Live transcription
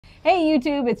Hey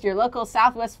YouTube, it's your local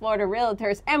Southwest Florida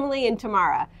realtors, Emily and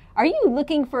Tamara. Are you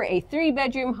looking for a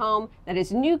 3-bedroom home that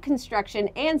is new construction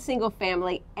and single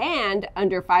family and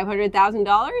under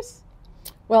 $500,000?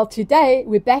 Well, today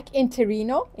we're back in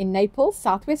Terreno in Naples,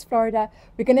 Southwest Florida.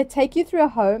 We're going to take you through a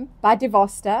home by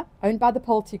Divosta, owned by the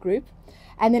Pulte group.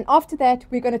 And then after that,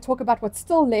 we're going to talk about what's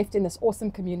still left in this awesome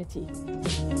community.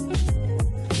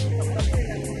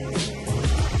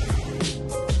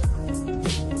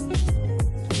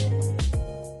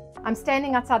 I'm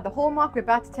standing outside the hallmark. We're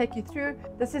about to take you through.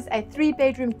 This is a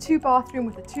 3-bedroom, 2-bathroom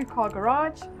with a 2-car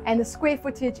garage, and the square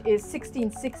footage is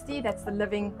 1660. That's the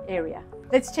living area.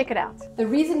 Let's check it out. The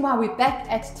reason why we're back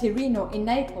at Terreno in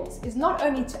Naples is not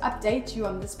only to update you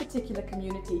on this particular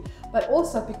community, but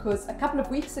also because a couple of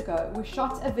weeks ago we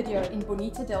shot a video in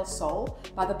Bonita Del Sol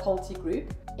by the Pulte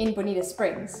group in Bonita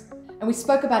Springs. And we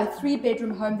spoke about a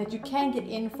 3-bedroom home that you can get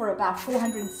in for about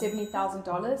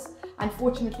 $470,000.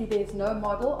 Unfortunately, there's no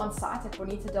model on site at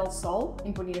Bonita Del Sol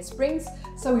in Bonita Springs,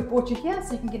 so we brought you here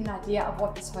so you can get an idea of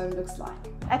what this home looks like.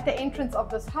 At the entrance of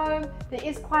this home, there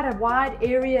is quite a wide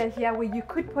area here where you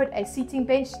could put a seating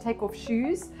bench to take off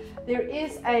shoes. There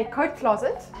is a coat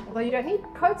closet, although you don't need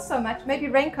coats so much, maybe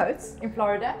raincoats in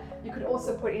Florida. You could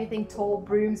also put anything tall,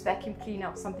 brooms, vacuum cleaner,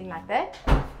 or something like that.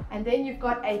 And then you've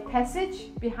got a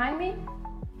passage behind me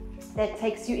that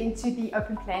takes you into the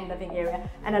open plan living area,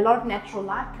 and a lot of natural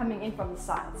light coming in from the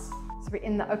sides. So we're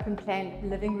in the open plan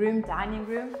living room, dining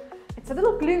room. It's a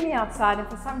little gloomy outside, and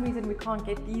for some reason we can't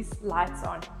get these lights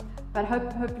on, but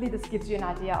hopefully this gives you an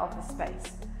idea of the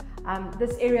space.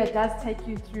 This area does take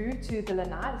you through to the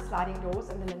lanai, the sliding doors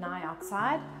and the lanai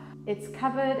outside. It's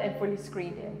covered and fully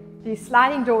screened in. These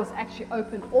sliding doors actually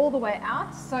open all the way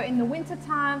out, so in the winter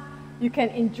time you can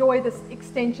enjoy this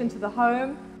extension to the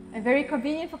home, and very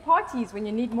convenient for parties when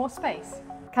you need more space.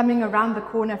 Coming around the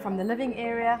corner from the living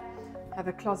area, have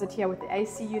a closet here with the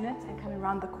AC unit, and coming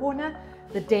around the corner,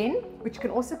 the den, which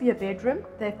can also be a bedroom.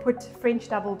 They've put French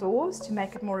double doors to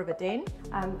make it more of a den.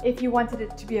 If you wanted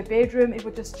it to be a bedroom, it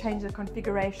would just change the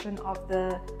configuration of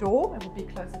the door. It would be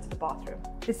closer to the bathroom.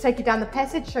 Let's take you down the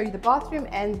passage, show you the bathroom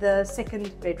and the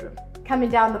second bedroom. Coming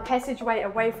down the passageway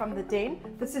away from the den,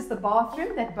 this is the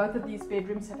bathroom that both of these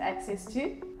bedrooms have access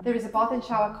to. There is a bath and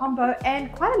shower combo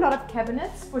and quite a lot of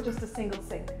cabinets for just a single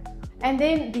sink. And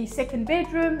then the second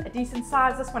bedroom, a decent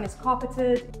size. This one is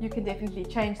carpeted. You can definitely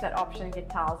change that option and get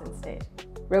towels instead.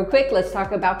 Real quick, let's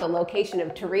talk about the location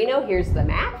of Terreno. Here's the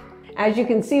map. As you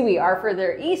can see, we are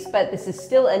further east, but this is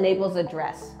still a Naples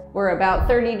address. We're about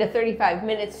 30 to 35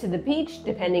 minutes to the beach,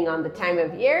 depending on the time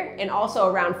of year, and also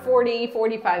around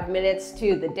 40-45 minutes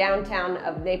to the downtown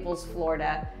of Naples,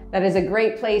 Florida. That is a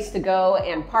great place to go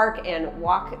and park and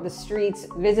walk the streets,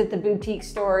 visit the boutique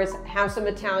stores, have some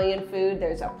Italian food.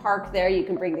 There's a park there. You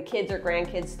can bring the kids or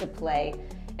grandkids to play,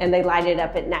 and they light it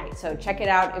up at night. So check it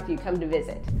out if you come to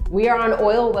visit. We are on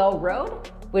Oil Well Road,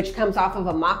 which comes off of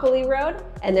Immokalee Road,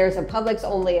 and there's a Publix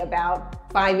only about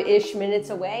 5-ish minutes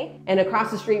away. And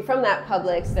across the street from that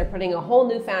Publix, they're putting a whole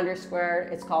new Founder Square.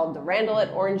 It's called the Randall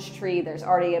at Orange Tree. There's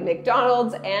already a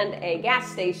McDonald's and a gas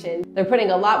station. They're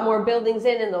putting a lot more buildings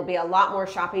in, and there'll be a lot more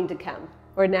shopping to come.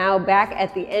 We're now back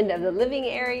at the end of the living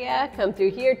area. Come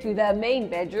through here to the main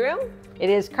bedroom. It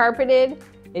is carpeted.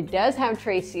 It does have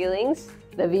tray ceilings.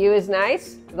 The view is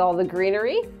nice with all the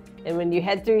greenery. And when you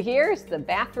head through here is the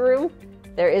bathroom.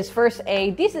 There is first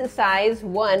a decent size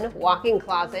walk-in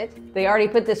closet. They already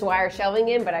put this wire shelving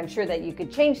in, but I'm sure that you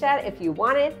could change that if you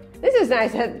wanted. This is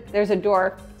nice that there's a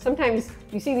door. Sometimes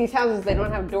you see these houses, they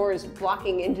don't have doors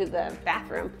blocking into the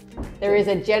bathroom. There is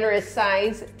a generous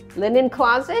size linen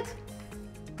closet.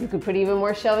 You could put even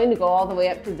more shelving to go all the way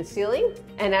up to the ceiling.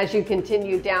 And as you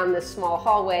continue down this small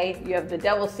hallway, you have the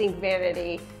double sink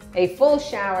vanity, a full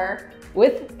shower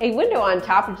with a window on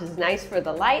top, which is nice for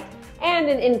the light, and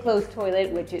an enclosed toilet,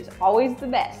 which is always the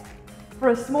best. For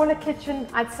a smaller kitchen,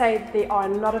 I'd say there are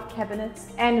a lot of cabinets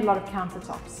and a lot of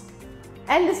countertops.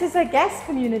 And this is a gas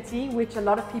community, which a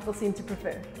lot of people seem to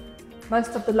prefer.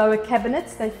 Most of the lower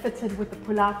cabinets, they fitted with the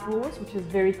pull-out drawers, which is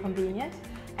very convenient.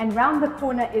 And round the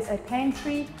corner is a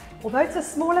pantry. Although it's a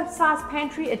smaller size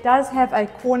pantry, it does have a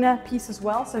corner piece as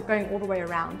well, so going all the way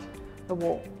around the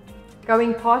wall.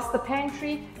 Going past the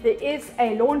pantry, there is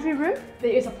a laundry room.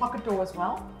 There is a pocket door as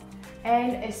well.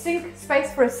 And a sink,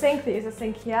 space for a sink. There is a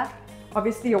sink here.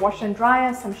 Obviously a washer and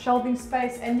dryer, some shelving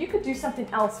space, and you could do something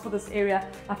else for this area,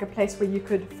 like a place where you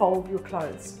could fold your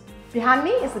clothes. Behind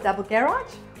me is the double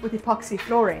garage with epoxy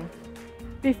flooring.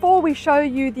 Before we show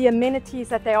you the amenities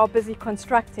that they are busy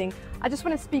constructing, I just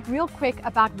want to speak real quick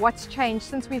about what's changed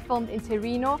since we filmed in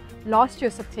Terreno last year,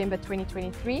 September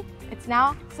 2023. It's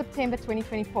now September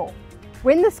 2024.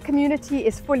 When this community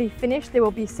is fully finished, there will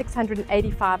be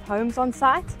 685 homes on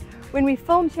site. When we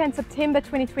filmed here in September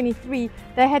 2023,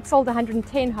 they had sold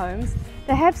 110 homes.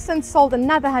 They have since sold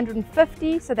another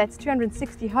 150, so that's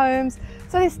 260 homes.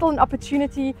 So there's still an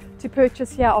opportunity to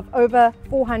purchase here of over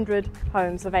 400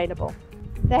 homes available.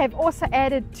 They have also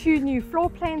added 2 new floor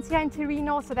plans here in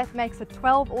Terreno, so that makes it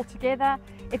 12 altogether.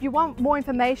 If you want more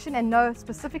information and know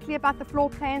specifically about the floor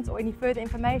plans or any further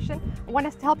information, or want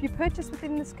us to help you purchase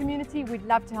within this community, we'd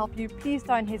love to help you. Please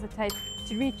don't hesitate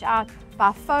to reach out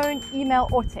by phone, email,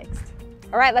 or text.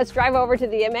 All right, let's drive over to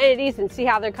the amenities and see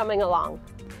how they're coming along.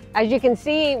 As you can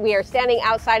see, we are standing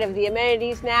outside of the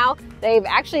amenities now. They've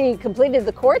actually completed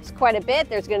the courts quite a bit.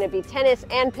 There's going to be tennis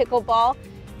and pickleball.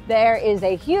 There is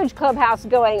a huge clubhouse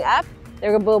going up.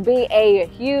 There will be a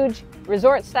huge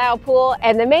resort-style pool,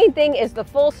 and the main thing is the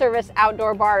full-service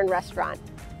outdoor bar and restaurant.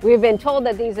 We've been told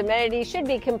that these amenities should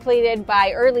be completed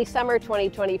by early summer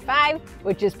 2025,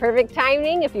 which is perfect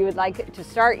timing if you would like to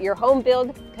start your home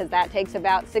build, because that takes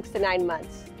about 6 to 9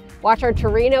 months. Watch our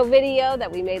Terreno video that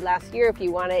we made last year if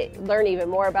you want to learn even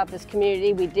more about this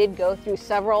community. We did go through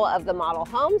several of the model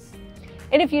homes.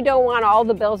 And if you don't want all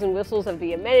the bells and whistles of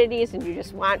the amenities and you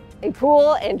just want a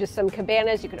pool and just some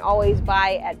cabanas, you can always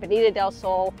buy at Bonita Del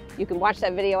Sol. You can watch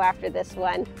that video after this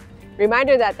one.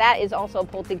 Reminder that that is also a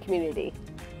Pulte community.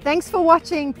 Thanks for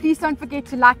watching. Please don't forget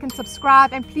to like and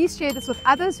subscribe, and please share this with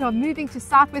others who are moving to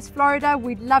Southwest Florida.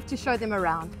 We'd love to show them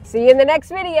around. See you in the next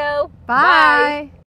video. Bye.